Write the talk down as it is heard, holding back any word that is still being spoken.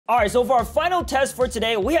All right, so for our final test for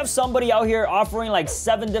today, we have somebody out here offering like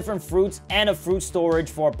 7 different fruits and a fruit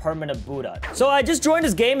storage for a permanent Buddha. So I just joined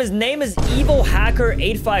this game. His name is Evil Hacker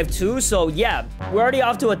 852. So yeah, we're already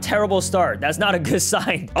off to a terrible start. That's not a good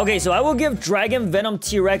sign. Okay, so I will give Dragon, Venom,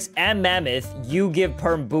 T-Rex, and Mammoth. You give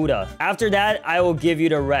Perm Buddha. After that, I will give you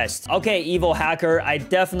the rest. Okay, Evil Hacker, I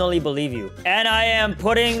definitely believe you. And I am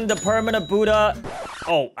putting the permanent Buddha...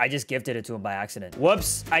 Oh, I just gifted it to him by accident.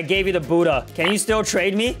 Whoops, I gave you the Buddha. Can you still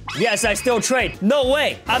trade me? Yes, I still trade. No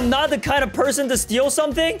way. I'm not the kind of person to steal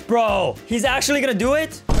something. Bro, he's actually gonna do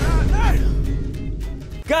it?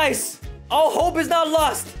 Guys, all hope is not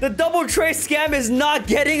lost. The double trade scam is not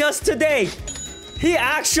getting us today. He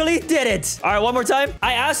actually did it. All right, one more time.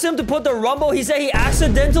 I asked him to put the rumble. He said he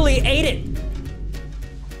accidentally ate it.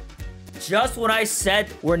 Just when I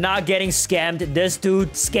said we're not getting scammed, this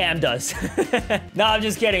dude scammed us. No, I'm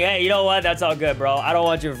just kidding. Hey, you know what? That's all good, bro. I don't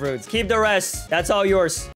want your fruits. Keep the rest. That's all yours.